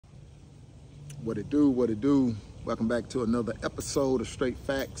What it do? Welcome back to another episode of Straight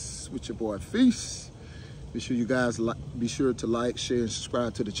Facts with your boy Feast. Be sure you guys be sure to like, share, and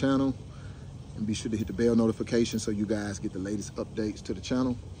subscribe to the channel, and be sure to hit the bell notification so you guys get the latest updates to the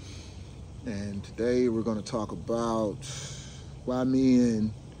channel. And today we're going to talk about why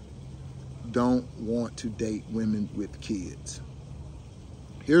men don't want to date women with kids.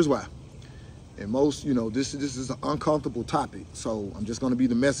 Here's why. And most, this is an uncomfortable topic, so I'm just going to be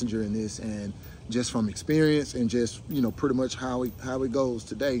the messenger in this, and just from experience and just, pretty much how it goes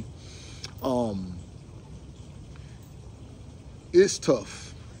today. It's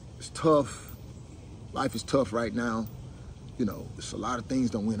tough. It's tough. Life is tough right now. It's a lot of things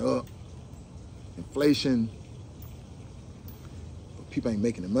that went up. Inflation. People ain't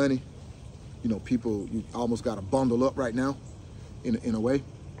making the money. People, you almost got to bundle up right now in a way,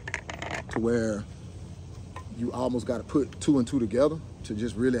 to where you almost got to put two and two together to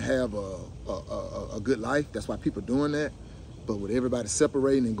just really have a good life. That's why people are doing that. But with everybody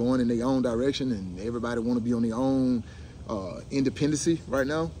separating and going in their own direction, and everybody want to be on their own independency right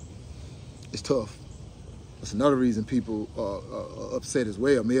now, it's tough. That's another reason people are upset as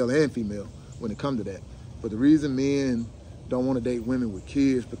well, male and female, when it comes to that. But the reason men don't want to date women with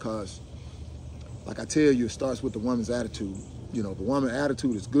kids, because, like I tell you, it starts with the woman's attitude. The woman's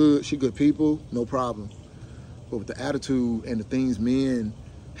attitude is good. She good people, no problem. But with the attitude and the things men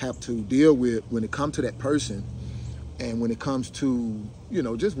have to deal with when it comes to that person, and when it comes to,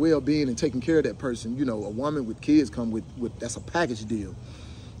 just well-being and taking care of that person, a woman with kids come with that's a package deal.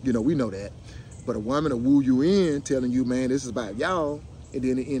 We know that. But a woman will woo you in, telling you, man, this is about y'all, and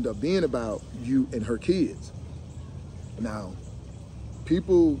then it end up being about you and her kids. Now,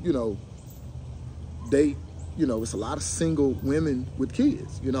 people, date, it's a lot of single women with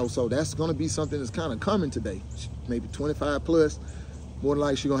kids, so that's going to be something that's kind of coming today. Maybe 25 plus, more than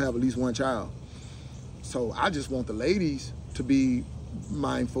likely she's going to have at least one child. So I just want the ladies to be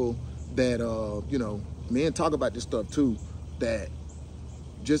mindful that, men talk about this stuff too, that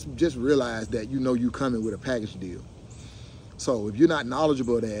just realize that, you coming with a package deal. So if you're not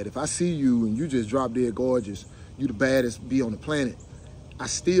knowledgeable of that, if I see you and you just drop dead gorgeous, you the baddest bee on the planet, I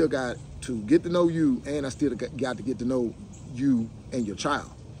still got to get to know you, and I still got to get to know you and your child.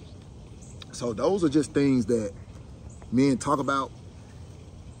 So those are just things that men talk about.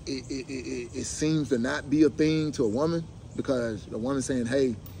 It seems to not be a thing to a woman, because the woman saying,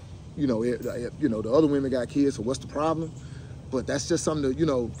 hey, the other women got kids, so what's the problem? But that's just something that,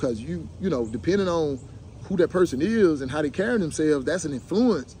 because depending on who that person is and how they carry themselves, that's an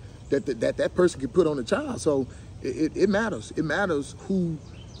influence that person can put on the child. So it matters. It matters who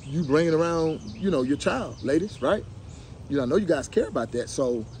you bringing around, your child, ladies, right? I know you guys care about that.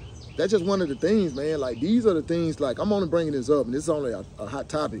 So that's just one of the things, man. Like, these are the things, like, I'm only bringing this up, and this is only a hot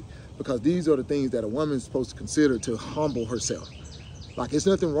topic, because these are the things that a woman is supposed to consider to humble herself. Like, it's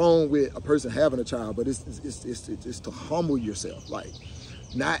nothing wrong with a person having a child, but it's to humble yourself. Like,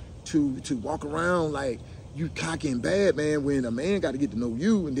 not to walk around like you cocky and bad, man, when a man got to get to know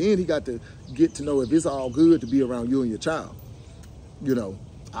you, and then he got to get to know if it's all good to be around you and your child.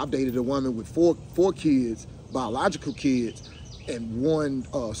 I've dated a woman with four kids, biological kids, and one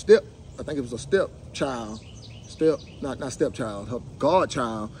I think it was a stepchild, not stepchild, her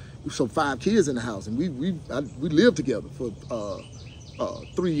godchild. So 5 kids in the house, and we lived together for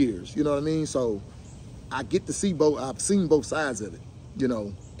 3 years. You know what I mean? So I get to see both. I've seen both sides of it.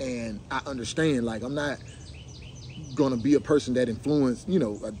 And I understand. Like, I'm not gonna be a person that influence,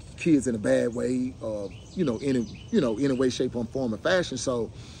 kids in a bad way, in a way, shape, or form, or fashion.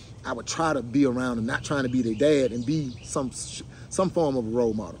 So I would try to be around and not trying to be their dad, and be some form of a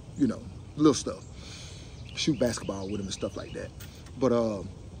role model, little stuff. Shoot basketball with them and stuff like that. But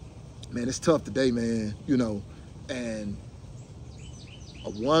man, it's tough today, man, and a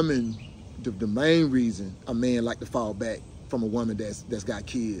woman, the main reason a man like to fall back from a woman that's got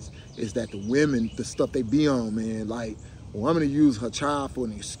kids is that the women, the stuff they be on, man, like, a woman to use her child for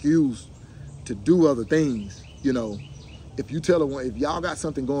an excuse to do other things. If you tell her, if y'all got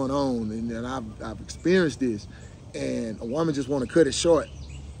something going on, and I've experienced this, and a woman just want to cut it short,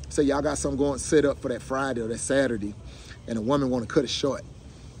 say y'all got something going set up for that Friday or that Saturday, and a woman want to cut it short,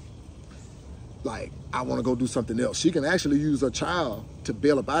 like, I want to go do something else, she can actually use her child to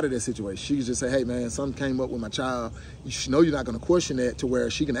bail up out of that situation. She can just say, hey, man, something came up with my child. You know you're not going to question that, to where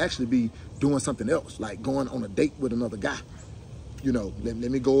she can actually be doing something else, like going on a date with another guy. Let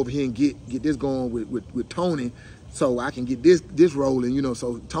me go over here and get this going with Tony, so I can get this rolling,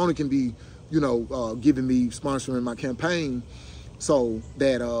 so Tony can be, giving me, sponsoring my campaign, so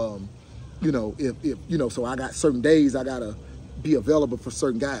that, if so I got certain days I got to be available for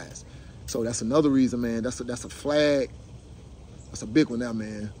certain guys. So that's another reason, man. That's a flag. That's a big one now,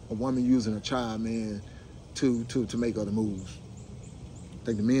 man. A woman using a child, man, to make other moves. I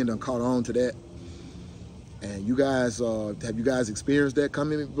think the men done caught on to that. And you guys, have you guys experienced that?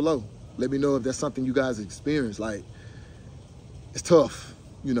 Comment below. Let me know if that's something you guys experienced. Like, it's tough,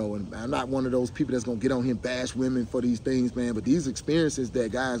 you know, and I'm not one of those people that's gonna get on here and bash women for these things, man, but these experiences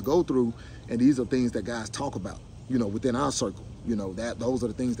that guys go through, and these are things that guys talk about, you know, within our circle, you know, those are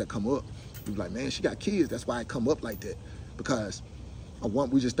the things that come up. You're like, man, she got kids, that's why it come up like that, because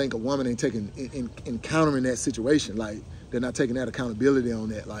we just think a woman ain't encountering that situation, like, they're not taking that accountability on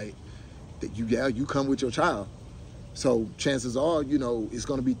that, like, that you come with your child. So chances are, you know, it's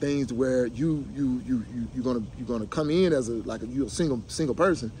gonna be things where you're gonna come in as you're a single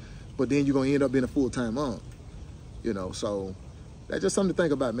person, but then you're gonna end up being a full-time mom. You know, so that's just something to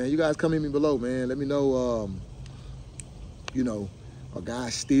think about, man. You guys comment me below, man. Let me know, you know, are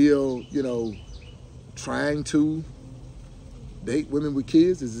guys still, you know, trying to date women with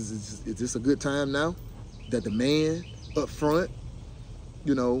kids? Is this a good time now that the man up front,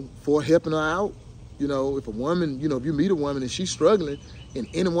 you know, for helping her out? You know, if a woman, you know, if you meet a woman and she's struggling in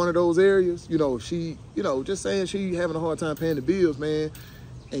any one of those areas, you know, if she, you know, just saying she having a hard time paying the bills, man,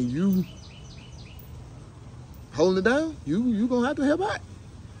 and you holding it down, you gonna have to help out.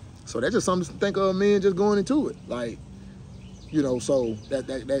 So that's just something to think of, men, just going into it. Like, you know, so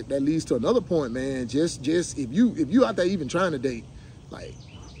that leads to another point, man. Just if you out there even trying to date, like,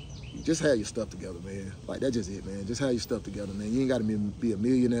 just have your stuff together, man. Like, that's just it, man. Just have your stuff together, man. You ain't gotta be a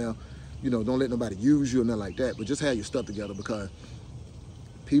millionaire. You know, don't let nobody use you or nothing like that, but just have your stuff together, because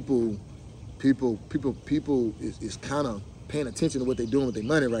people is kind of paying attention to what they're doing with their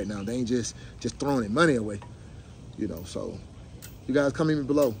money right now. They ain't just throwing their money away, you know. So you guys comment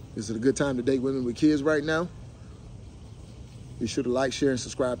below. Is it a good time to date women with kids right now? Be sure to like, share, and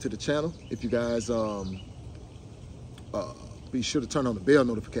subscribe to the channel. If you guys, be sure to turn on the bell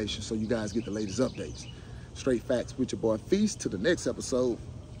notification so you guys get the latest updates. Straight facts with your boy Feast. To the next episode.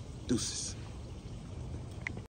 Deuces.